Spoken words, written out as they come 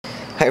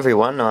Hi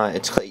everyone,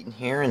 it's Clayton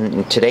here,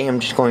 and today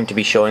I'm just going to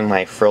be showing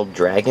my frilled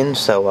dragon.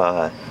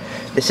 So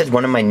this is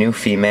one of my new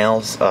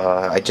females.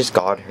 I just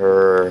got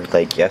her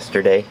like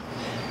yesterday,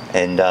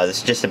 and this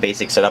is just a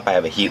basic setup. I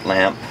have a heat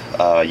lamp,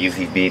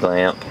 UVB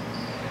lamp,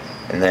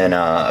 and then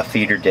a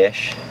feeder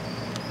dish,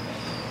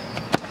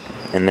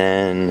 and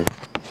then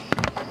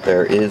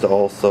there is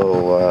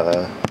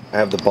also I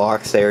have the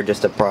box there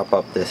just to prop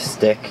up this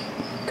stick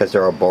because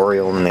they're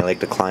arboreal and they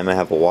like to climb. I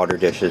have a water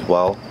dish as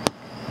well.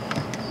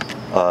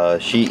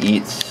 She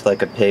eats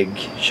like a pig.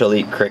 She'll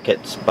eat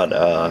crickets, but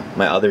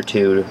my other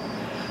two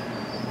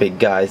big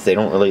guys, they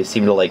don't really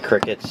seem to like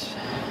crickets,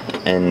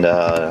 and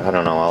I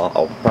don't know,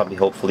 I'll probably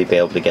hopefully be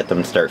able to get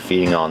them to start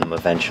feeding on them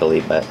eventually,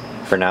 but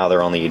for now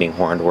they're only eating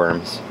horned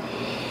worms.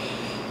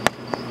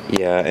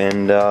 Yeah,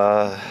 and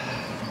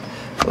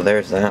so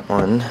there's that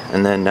one,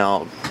 and then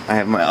now I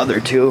have my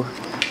other two,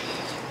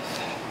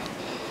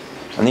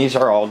 and these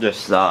are all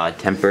just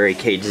temporary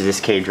cages. This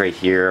cage right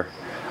here,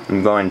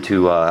 I'm going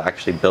to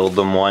actually build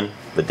them one,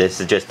 but this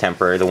is just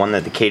temporary.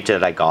 The cage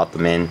that I got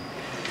them in,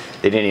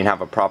 they didn't even have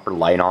a proper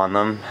light on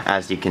them.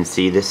 As you can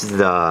see, this is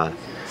the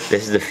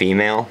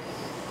female.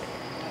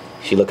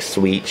 She looks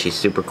sweet. She's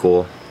super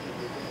cool.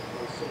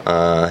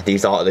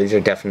 These are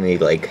definitely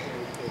like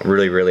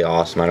really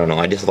awesome. I don't know.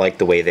 I just like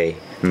the way they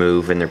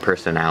move and their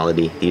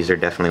personality. These are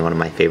definitely one of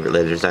my favorite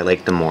lizards. I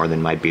like them more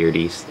than my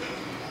beardies.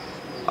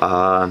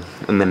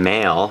 And the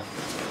male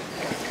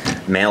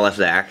is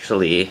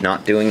actually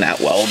not doing that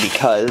well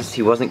because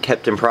he wasn't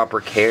kept in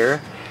proper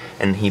care,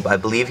 and I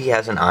believe he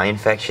has an eye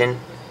infection.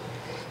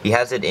 He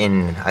has it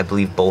in, I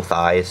believe, both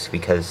eyes,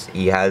 because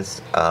he has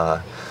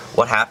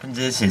what happens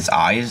is his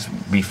eyes,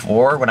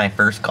 before when I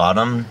first got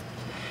him,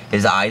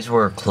 his eyes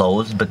were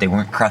closed but they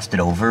weren't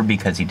crusted over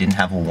because he didn't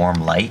have a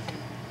warm light.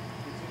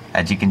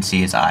 As you can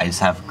see, his eyes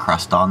have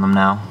crust on them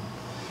now.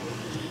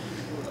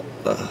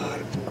 I don't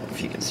know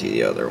if you can see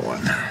the other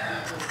one.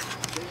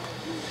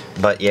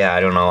 But yeah, I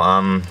don't know,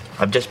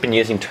 I've just been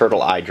using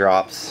turtle eye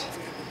drops,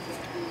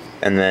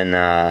 and then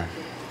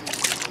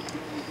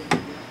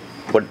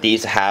what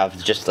these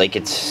have, just like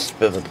it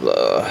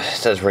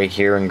says right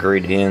here,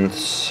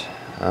 ingredients,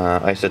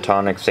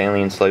 isotonic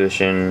saline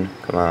solution,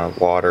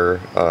 water,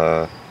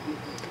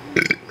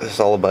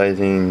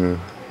 solubizing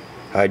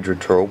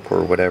hydrotrope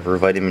or whatever,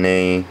 vitamin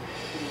A,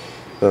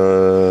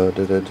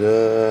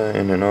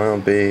 and an oil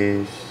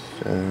base,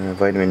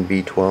 vitamin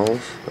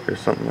B12 or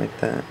something like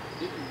that.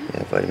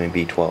 Yeah, vitamin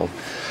B12.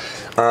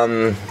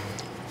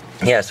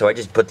 Yeah, so I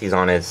just put these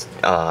on his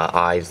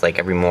eyes like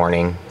every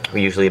morning,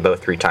 usually about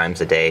 3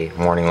 times a day,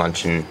 morning,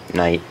 lunch, and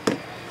night.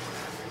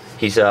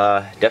 He's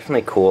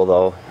definitely cool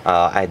though.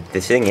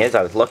 The thing is,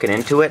 I was looking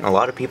into it, and a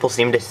lot of people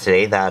seem to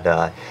say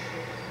that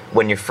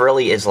when your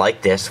Frilly is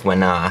like this,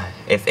 when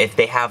if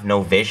they have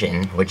no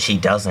vision, which he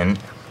doesn't,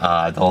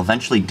 they'll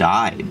eventually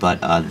die.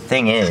 But the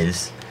thing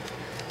is,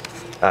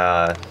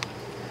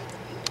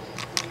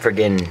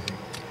 friggin',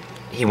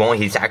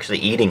 he's actually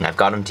eating. I've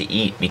got him to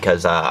eat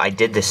because I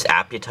did this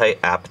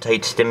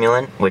appetite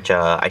stimulant, which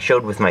I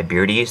showed with my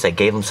beardies. I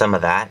gave him some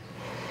of that,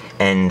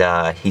 and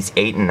he's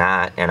eaten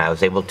that, and I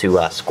was able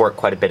to squirt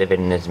quite a bit of it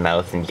in his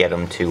mouth and get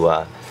him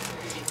to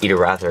eat a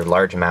rather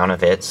large amount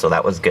of it, so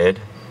that was good.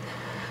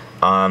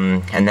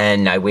 And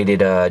then I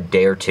waited a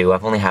day or two.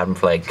 I've only had him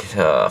for like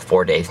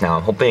 4 days now.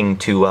 I'm hoping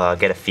to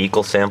get a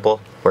fecal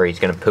sample where he's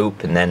gonna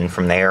poop, and then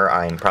from there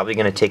I'm probably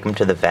gonna take him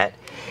to the vet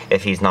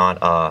if he's not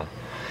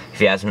if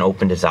he hasn't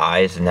opened his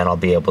eyes, and then I'll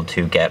be able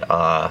to get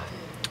the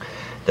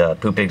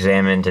poop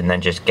examined and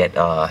then just get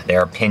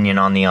their opinion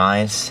on the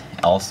eyes.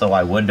 Also,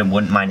 I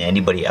wouldn't mind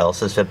anybody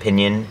else's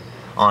opinion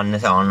on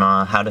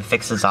how to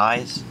fix his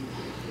eyes.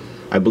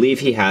 I believe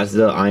he has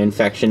the eye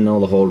infection though.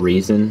 The whole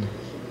reason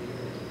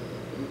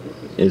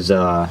is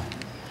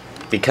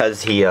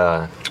because he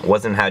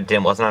wasn't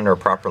under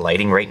proper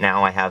lighting. Right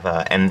now I have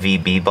a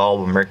MVB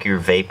bulb, a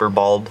mercury vapor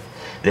bulb.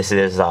 This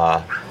is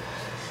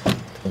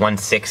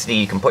 160.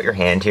 You can put your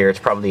hand here. It's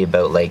probably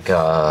about like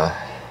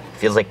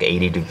feels like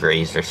 80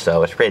 degrees or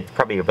so. It's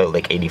probably about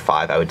like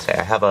 85, I would say.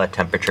 I have a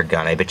temperature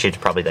gun. I bet you it's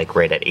probably like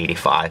right at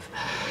 85.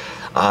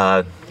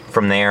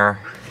 From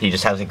there, he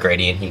just has a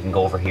gradient. He can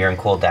go over here and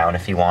cool down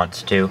if he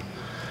wants to.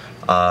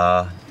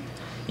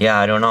 Yeah,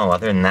 I don't know.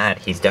 Other than that,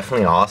 he's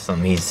definitely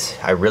awesome.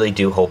 I really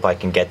do hope I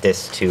can get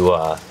this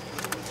to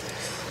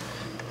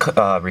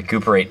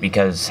recuperate,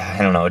 because I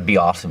don't know, it'd be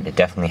awesome to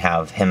definitely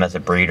have him as a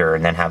breeder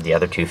and then have the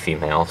other 2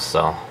 females,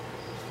 so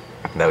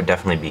that would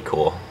definitely be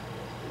cool.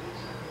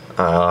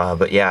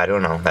 But yeah, I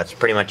don't know, that's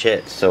pretty much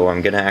it. So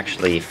I'm gonna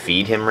actually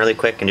feed him really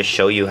quick and just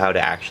show you how to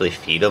actually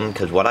feed him,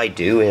 because what I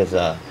do is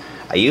I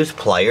use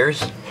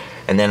pliers,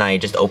 and then I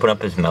just open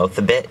up his mouth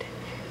a bit,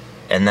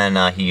 and then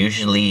he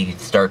usually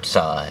starts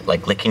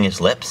like licking his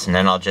lips, and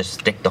then I'll just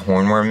stick the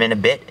hornworm in a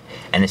bit,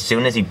 and as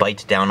soon as he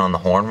bites down on the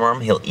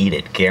hornworm, he'll eat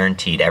it,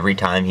 guaranteed, every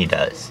time he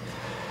does.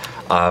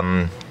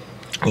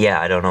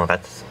 Yeah, I don't know,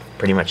 that's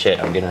pretty much it.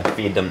 I'm gonna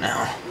feed them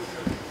now.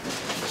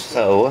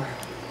 So,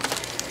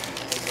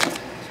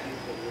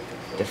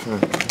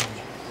 definitely.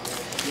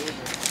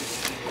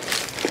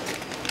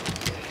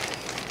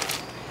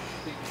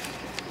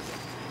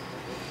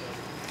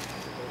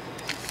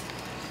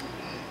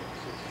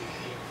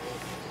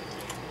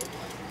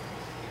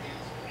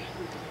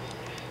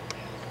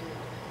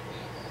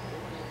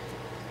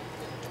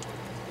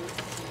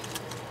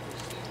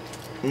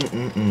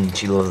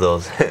 She loves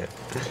those.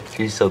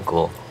 She's so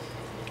cool.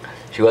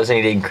 She wasn't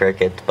eating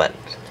crickets, but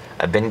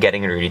I've been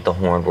getting her to eat the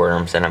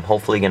hornworms, and I'm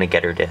hopefully gonna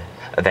get her to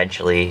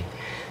eventually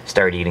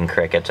start eating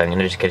crickets. I'm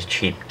gonna just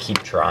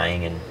keep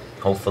trying, and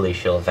hopefully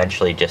she'll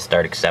eventually just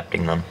start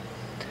accepting them.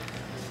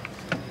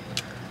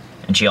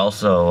 And she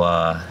also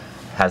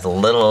has a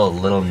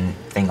little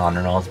thing on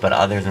her nose, but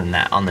other than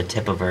that, on the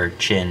tip of her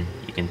chin,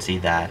 you can see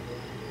that.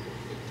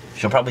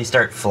 She'll probably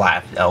start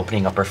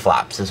opening up her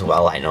flaps as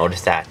well. I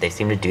noticed that. They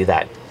seem to do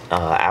that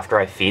after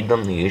I feed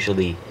them. They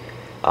usually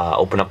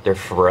open up their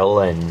frill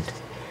and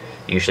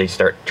usually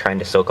start trying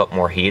to soak up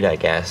more heat, I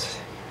guess.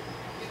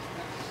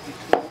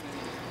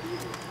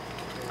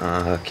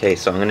 Okay,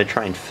 so I'm going to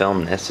try and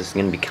film this. It's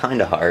going to be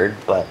kind of hard,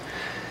 but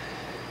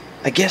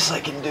I guess I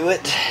can do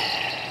it.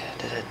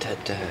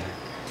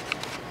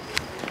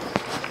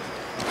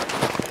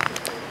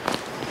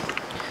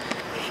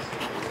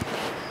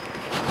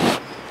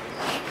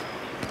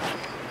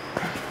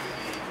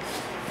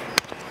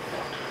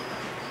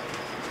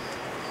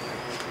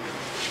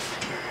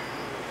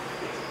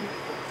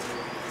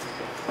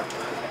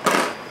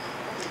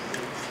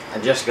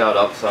 I just got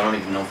up, so I don't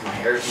even know if my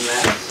hair is a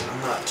mess.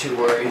 I'm not too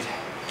worried.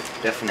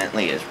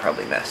 Definitely is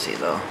probably messy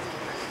though.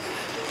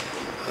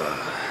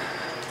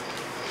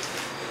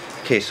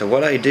 Okay, so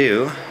what I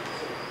do,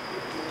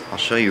 I'll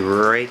show you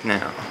right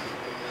now.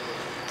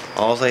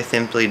 All I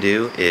simply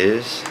do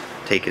is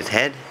take his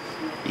head.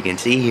 You can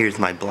see here's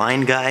my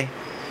blind guy.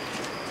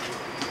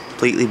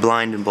 Completely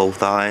blind in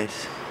both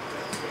eyes.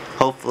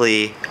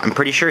 Hopefully, I'm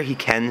pretty sure he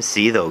can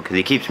see though, because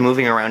he keeps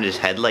moving around his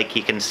head like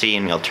he can see,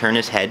 and he'll turn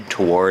his head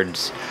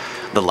towards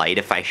the light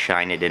if I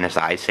shine it in his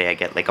eyes. Say I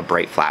get like a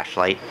bright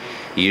flashlight,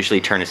 he usually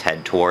turn his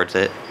head towards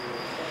it.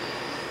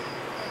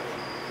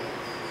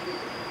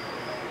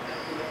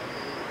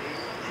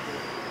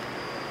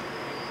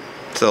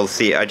 So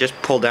see, I just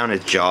pull down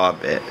his jaw a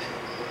bit,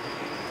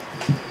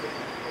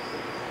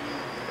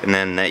 and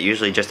then that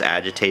usually just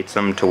agitates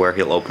him to where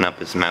he'll open up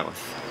his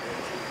mouth.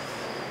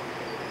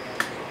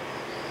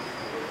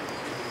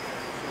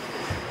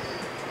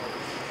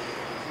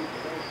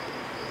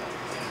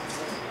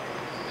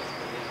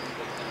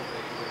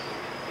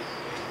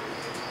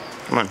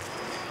 Come on,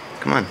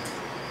 come on.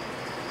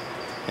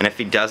 And if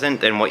he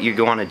doesn't, then what you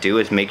want to do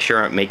is make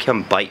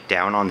him bite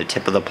down on the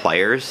tip of the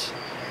pliers,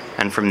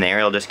 and from there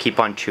he'll just keep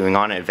on chewing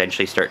on it, and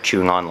eventually start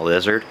chewing on the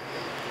lizard.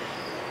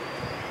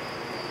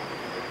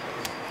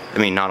 I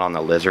mean, not on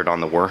the lizard, on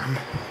the worm.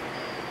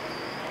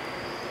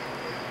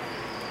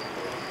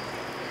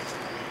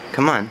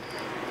 Come on.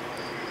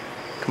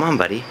 Come on,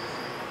 buddy.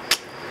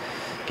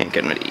 Can't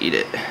get him to eat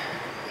it.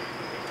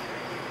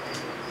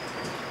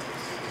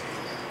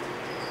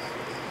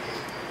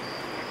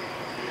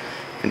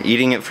 Been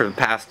eating it for the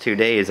past 2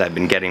 days. I've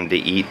been getting him to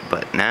eat,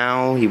 but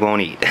now he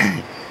won't eat.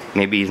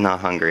 Maybe he's not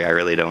hungry, I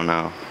really don't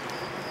know.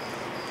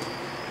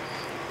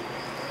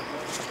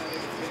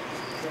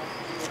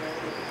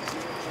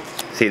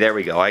 See, there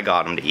we go, I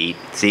got him to eat.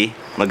 See?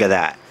 Look at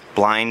that.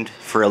 Blind,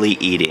 frilly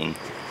eating.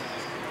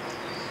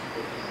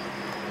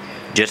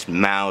 Just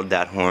mowed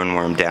that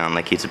hornworm down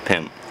like he's a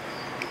pimp.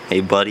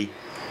 Hey, buddy.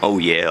 Oh,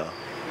 yeah.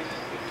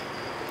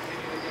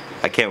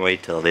 I can't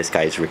wait till this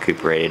guy's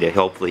recuperated.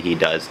 Hopefully he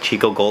does.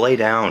 Chico, go lay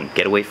down.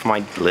 Get away from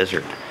my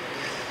lizard.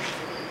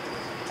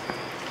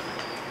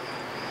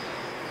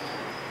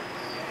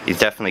 He's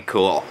definitely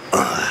cool.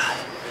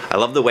 I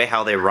love the way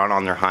how they run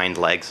on their hind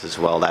legs as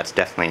well. That's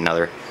definitely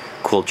another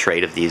cool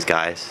trait of these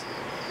guys.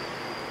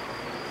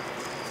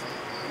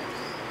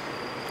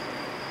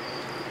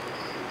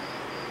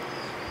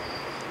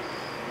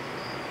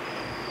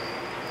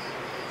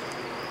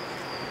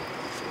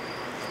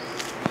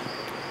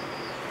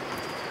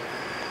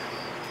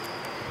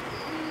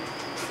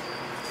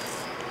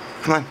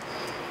 Come on.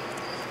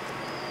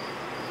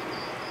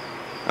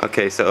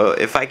 Okay, so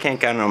if I can't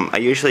get him,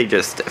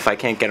 if I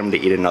can't get him to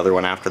eat another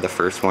one after the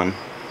first one,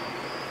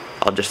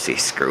 I'll just say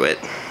screw it.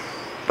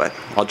 But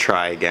I'll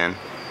try again,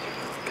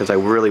 because I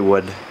really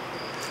would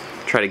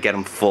try to get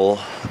him full.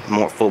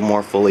 More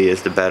fully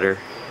is the better.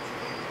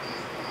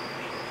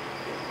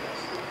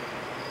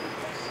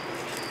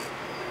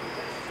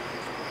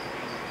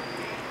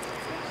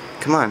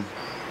 Come on.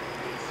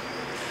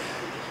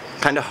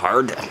 Kind of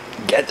hard to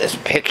get this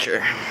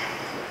picture.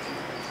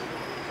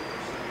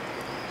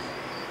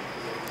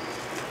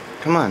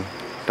 Come on,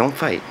 don't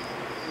fight.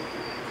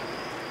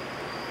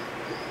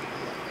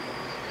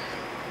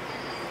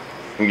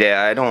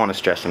 Yeah, I don't want to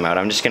stress him out.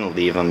 I'm just gonna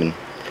leave him, and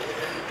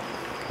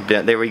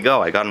there we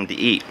go. I got him to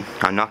eat.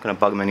 I'm not gonna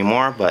bug him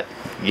anymore, but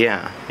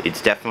yeah,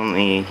 he's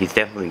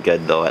definitely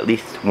good though. At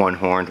least one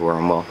horned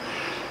worm will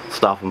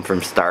stop him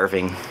from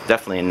starving.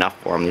 Definitely enough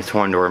for him. These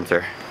horned worms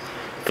are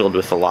filled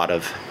with a lot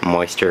of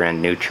moisture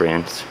and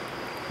nutrients.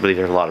 I believe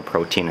there's a lot of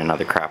protein and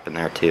other crap in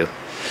there too.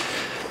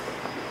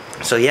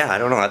 So yeah, I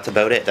don't know, that's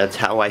about it. That's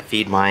how I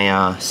feed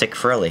my sick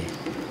Frilly.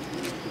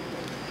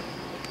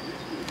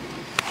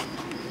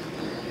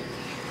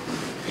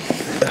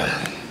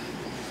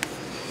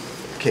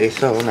 Okay,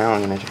 so now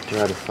I'm gonna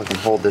try to fucking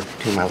hold this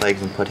between my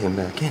legs and put him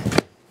back in.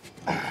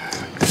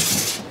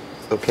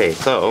 Okay,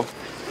 so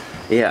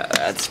yeah,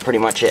 that's pretty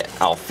much it.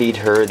 I'll feed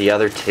her the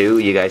other two.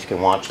 You guys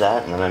can watch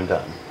that, and then I'm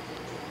done.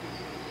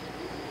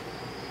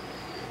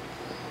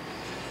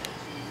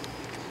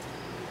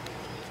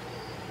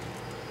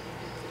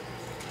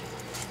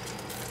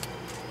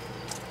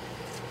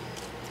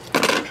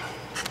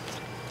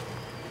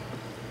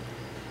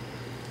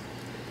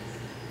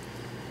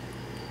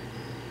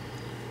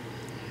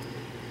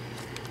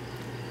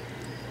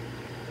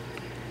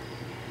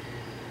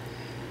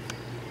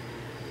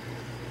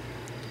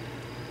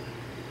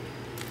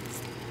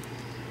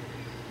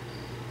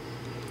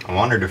 I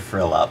want her to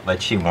frill up,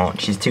 but she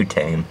won't. She's too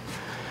tame.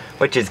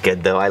 Which is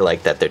good though. I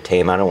like that they're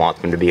tame. I don't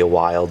want them to be a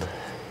wild.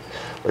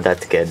 But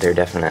that's good. They're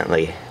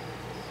definitely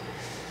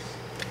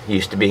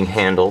used to being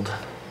handled.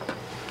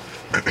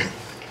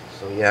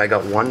 So yeah, I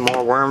got one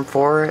more worm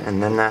for her,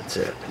 and then that's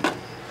it.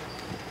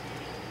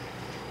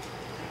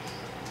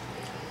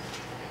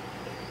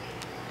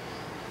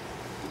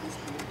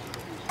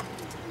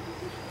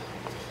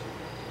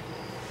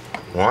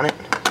 Want it?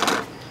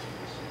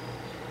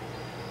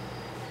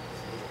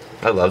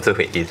 I love the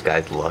way these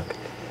guys look.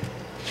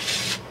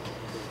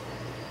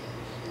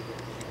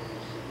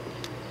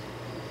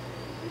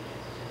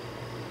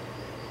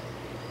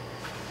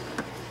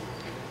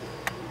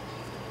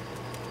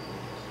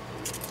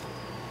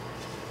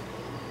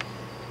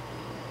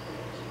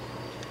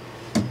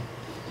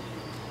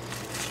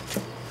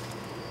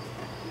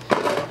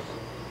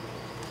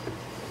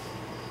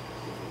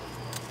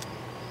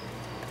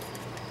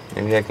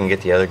 Maybe I can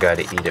get the other guy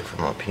to eat it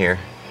from up here.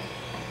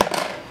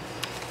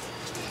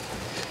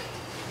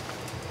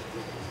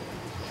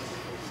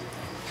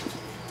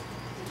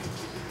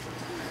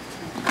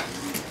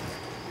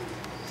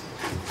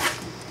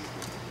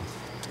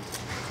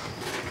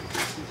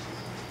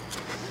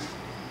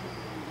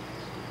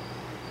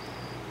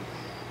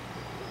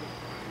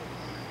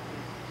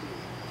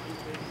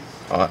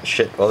 Oh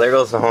shit, well there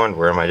goes the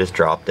hornworm, I just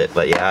dropped it,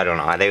 but yeah, I don't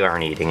know, they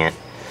aren't eating it.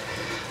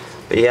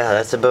 But yeah,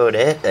 that's about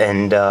it,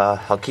 and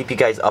I'll keep you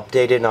guys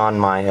updated on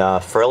my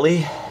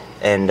Frilly,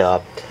 and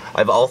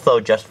I've also,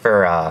 just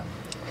for,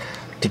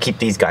 to keep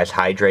these guys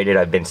hydrated,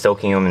 I've been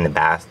soaking them in the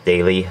bath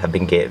daily. I've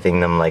been giving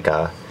them like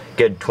a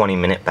good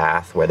 20-minute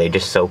bath where they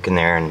just soak in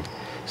there and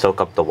soak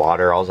up the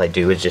water. All I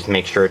do is just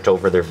make sure it's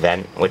over their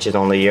vent, which is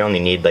only, you only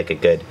need like a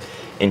good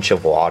inch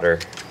of water.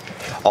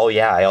 Oh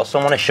yeah, I also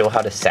want to show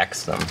how to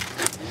sex them.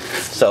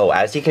 So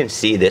as you can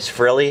see, this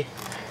Frilly,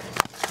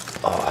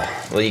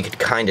 well, you could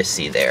kind of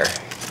see there.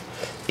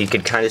 You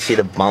could kind of see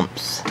the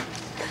bumps.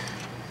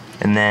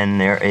 And then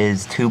there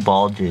is 2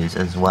 bulges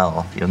as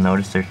well. You'll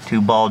notice there's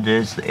 2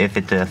 bulges. If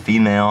it's a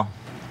female,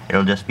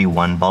 it'll just be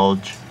 1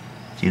 bulge.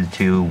 See the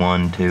 2,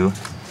 1, 2.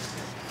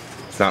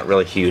 It's not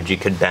really huge. You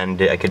could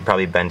bend it. I could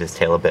probably bend his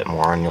tail a bit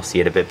more and you'll see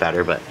it a bit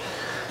better, but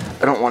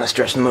I don't want to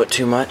stress him out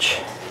too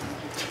much.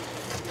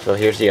 So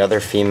here's the other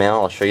female.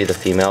 I'll show you the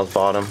female's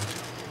bottom.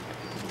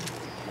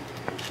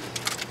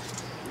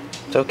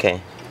 It's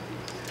okay.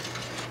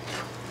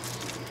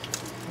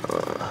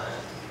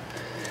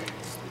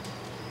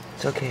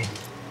 It's okay.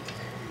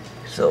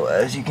 So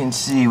as you can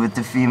see with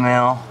the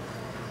female,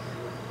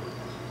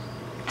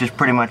 just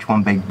pretty much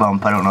one big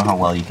bump. I don't know how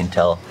well you can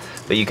tell,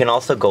 but you can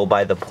also go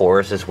by the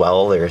pores as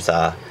well. There's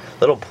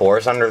little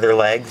pores under their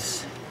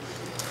legs,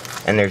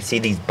 and there, see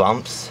these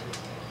bumps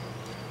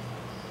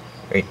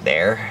right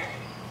there?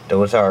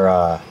 Those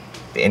are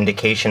the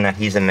indication that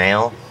he's a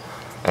male.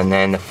 And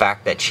then the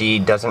fact that she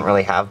doesn't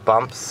really have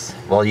bumps,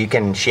 well,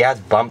 she has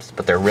bumps,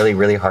 but they're really,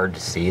 really hard to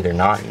see. They're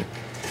not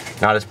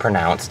as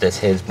pronounced as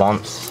his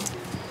bumps.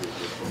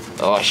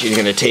 Oh, she's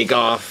gonna take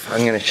off.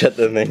 I'm gonna shut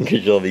them in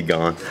because she'll be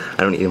gone. I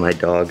don't need my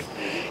dog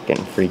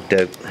getting freaked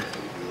out.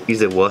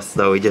 He's a wuss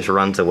though, he just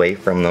runs away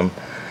from them.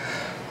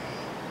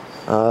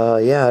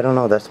 Yeah, I don't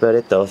know, that's about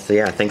it though. So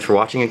yeah, thanks for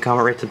watching, and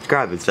comment, rate,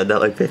 subscribe. I've said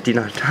that like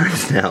 59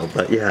 times now,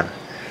 but yeah.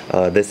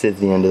 This is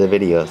the end of the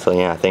video, so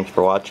yeah, thanks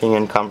for watching,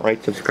 and comment,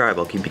 rate, subscribe.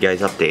 I'll keep you guys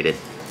updated.